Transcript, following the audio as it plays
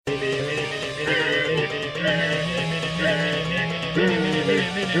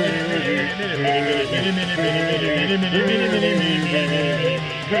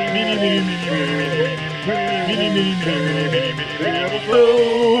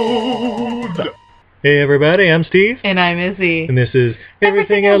Hey everybody, I'm Steve. And I'm Izzy. And this is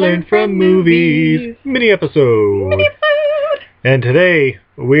Everything I Learned from Movies mini-episode. And today,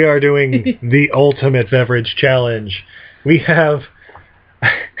 we are doing the ultimate beverage challenge. We have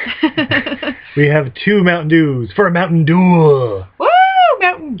two Mountain Dews for a Mountain Duel. Woo!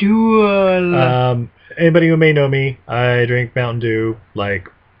 Mountain Duel. Anybody who may know me, I drink Mountain Dew like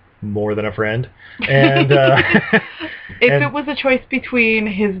more than a friend. And if it was a choice between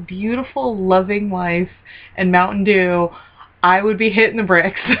his beautiful, loving wife and Mountain Dew, I would be hitting the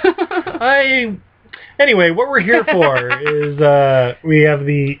bricks. Anyway, what we're here for is we have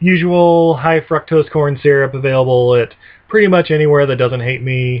the usual high fructose corn syrup available at pretty much anywhere that doesn't hate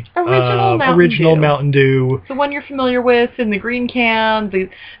me. Original Mountain Dew. The one you're familiar with in the green can,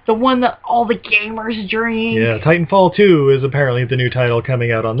 the one that all the gamers drink. Yeah, Titanfall 2 is apparently the new title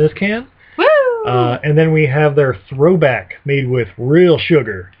coming out on this can. Woo! And then we have their throwback made with real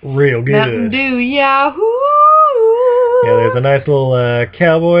sugar. Real good. Mountain Dew, yahoo! Yeah, there's a nice little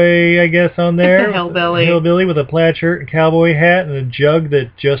cowboy, I guess, on there. It's a hillbilly. Hillbilly with a plaid shirt and cowboy hat and a jug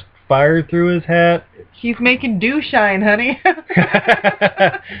that just fired through his hat. He's making dew shine, honey.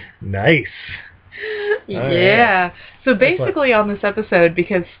 Nice. Yeah. Right. So basically on this episode,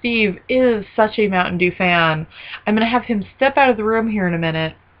 because Steve is such a Mountain Dew fan, I'm going to have him step out of the room here in a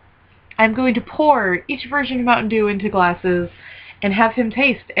minute. I'm going to pour each version of Mountain Dew into glasses and have him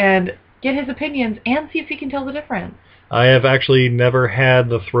taste and get his opinions and see if he can tell the difference. I have actually never had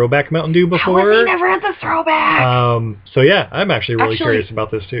the throwback Mountain Dew before. How have you never had the throwback? So yeah, I'm actually really curious about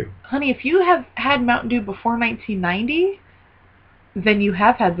this too. Honey, if you have had Mountain Dew before 1990, then you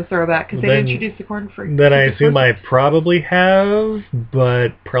have had the throwback because they introduced the corn free. Then I assume I probably have,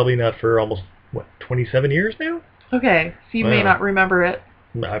 but probably not for almost, 27 years now? Okay, so you may not remember it.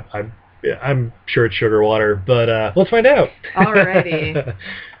 I'm sure it's sugar water, but let's find out. Alrighty.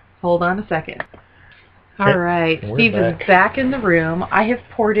 Hold on a second. All right, Steve is back in the room. I have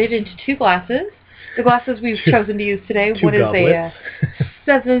poured it into two glasses. The glasses we've chosen to use today, one is a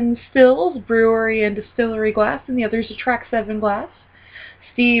Seven Stills Brewery and Distillery glass, and the other is a Track 7 glass.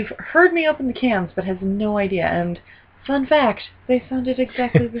 Steve heard me open the cans, but has no idea, and fun fact, they sounded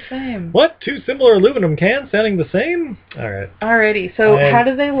exactly the same. What? Two similar aluminum cans sounding the same? All right. Alrighty, so how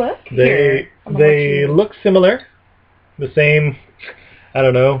do they look? They look similar. The same, I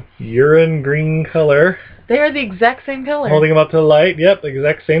don't know, urine green color. They are the exact same color. Holding them up to the light. Yep, the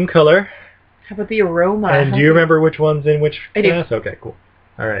exact same color. How about the aroma? And do you remember which one's in which glass? I do. Okay, cool.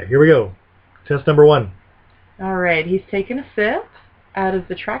 All right, here we go. Test number 1. All right, he's taking a sip out of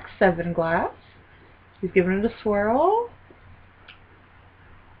the Track 7 glass. He's giving it a swirl.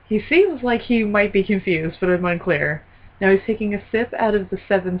 He seems like he might be confused, but I'm unclear. Now he's taking a sip out of the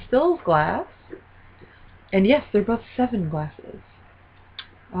Seven Stills glass. And yes, they're both 7 glasses.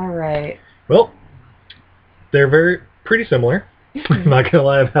 All right. Well, they're pretty similar. I'm not going to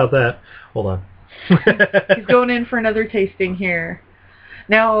lie about that. Hold on. He's going in for another tasting here.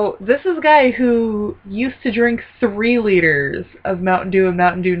 Now, this is a guy who used to drink 3 liters of Mountain Dew and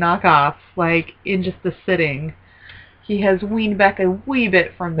Mountain Dew knockoffs, like, in just a sitting. He has weaned back a wee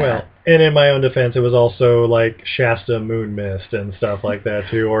bit from that. Well, and in my own defense, it was also, like, Shasta Moon Mist and stuff like that,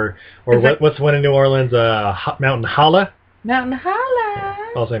 too. Or what's the one in New Orleans? Mountain Holla? Mountain Holla!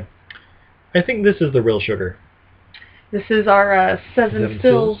 I'll say. I think this is the real sugar. This is our Seven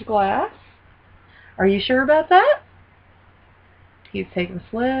Stills glass. Are you sure about that? He's taking a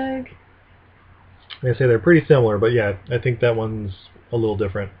swig. Like I say, they're pretty similar, but yeah, I think that one's a little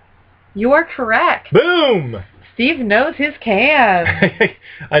different. You are correct. Boom! Steve knows his can.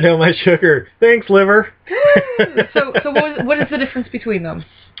 I know my sugar. Thanks, liver. So what is the difference between them?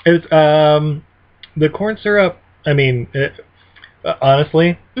 It's the corn syrup. I mean,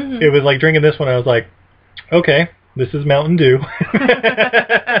 honestly, it was like drinking this one. I was like, okay, this is Mountain Dew.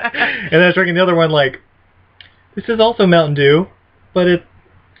 And I was drinking the other one like, this is also Mountain Dew, but it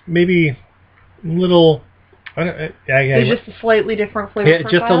maybe a little. There's just a slightly different flavor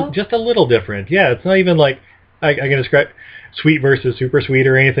profile? just a little different. Yeah, it's not even like I can describe sweet versus super sweet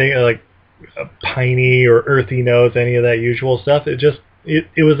or anything like a piney or earthy notes, any of that usual stuff. It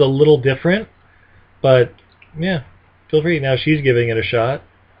was a little different, but yeah, feel free. Now she's giving it a shot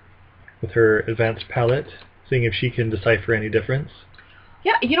with her advanced palate, seeing if she can decipher any difference.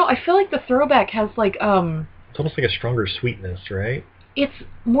 Yeah, I feel like the throwback has like it's almost like a stronger sweetness, right? It's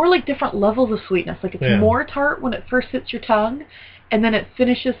more like different levels of sweetness. Like it's more tart when it first hits your tongue, and then it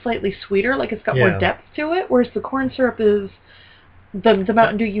finishes slightly sweeter, like it's got more depth to it, whereas the corn syrup is the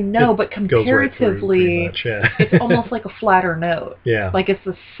Mountain Dew you know, but comparatively, right through, it's almost like a flatter note. Yeah. Like it's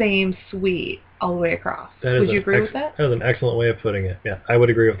the same sweet all the way across. Would you agree with that? That was an excellent way of putting it. Yeah, I would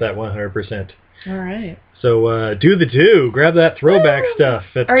agree with that 100%. All right. So do the do. Grab that throwback stuff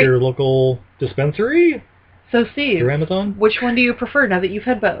at your local dispensary. So Steve, through Amazon. Which one do you prefer now that you've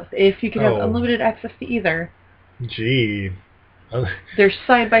had both? If you could have unlimited access to either. Gee. They're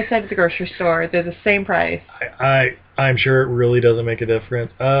side by side at the grocery store. They're the same price. I'm sure it really doesn't make a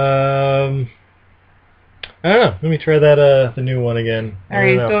difference. I don't know. Let me try that the new one again. All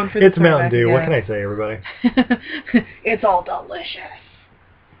right, going for the It's Mountain Dew. Again. What can I say, everybody? It's all delicious.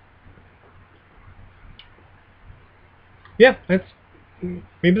 Yeah, that's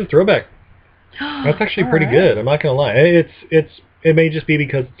maybe the throwback. That's actually pretty good. I'm not gonna lie. It may just be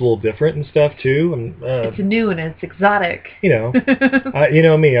because it's a little different and stuff too. And it's new and it's exotic. You know, you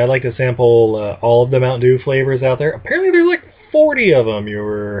know me. I like to sample all of the Mountain Dew flavors out there. Apparently, there's like 40 of them. You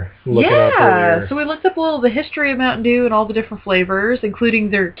were looking up earlier. So we looked up a little the history of Mountain Dew and all the different flavors, including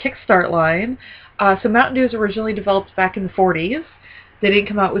their Kickstart line. So Mountain Dew was originally developed back in the 40s. They didn't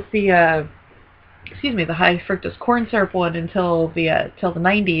come out with the high fructose corn syrup one until the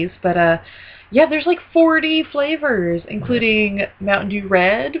 90s, but yeah, there's like 40 flavors, including Mountain Dew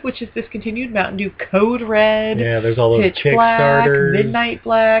Red, which is discontinued, Mountain Dew Code Red. Yeah, there's all those Pitch Black, Midnight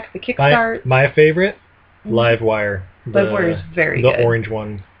Black, the Kickstart. My favorite, Livewire. Livewire is very good. The orange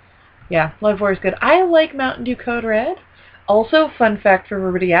one. Yeah, Livewire is good. I like Mountain Dew Code Red. Also, fun fact for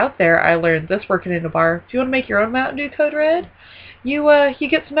everybody out there, I learned this working in a bar. If you want to make your own Mountain Dew Code Red, you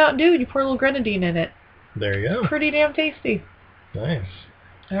get some Mountain Dew and you pour a little grenadine in it. There you go. Pretty damn tasty. Nice.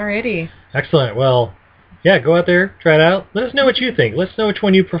 Alrighty. Excellent. Well, yeah, go out there, try it out. Let us know what you think. Let us know which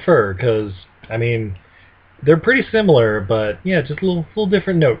one you prefer, because, I mean, they're pretty similar, but, yeah, just little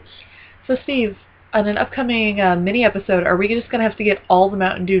different notes. So, Steve, on an upcoming mini episode, are we just going to have to get all the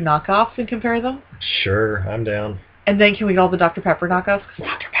Mountain Dew knockoffs and compare them? Sure, I'm down. And then can we get all the Dr. Pepper knockoffs? Because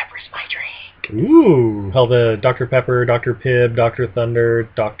Dr. Pepper's my drink. Ooh, all the Dr. Pepper, Dr. Pibb, Dr. Thunder,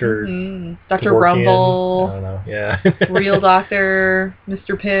 Dr. Dr. Rumble. I don't know, yeah. Real Doctor,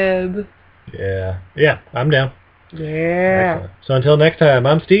 Mr. Pibb. Yeah, I'm down. Yeah. Excellent. So until next time,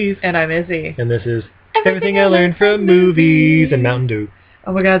 I'm Steve. And I'm Izzy. And this is Everything I Learned from Movies and Mountain Dew.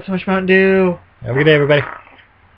 Oh my god, so much Mountain Dew. Have a good day, everybody.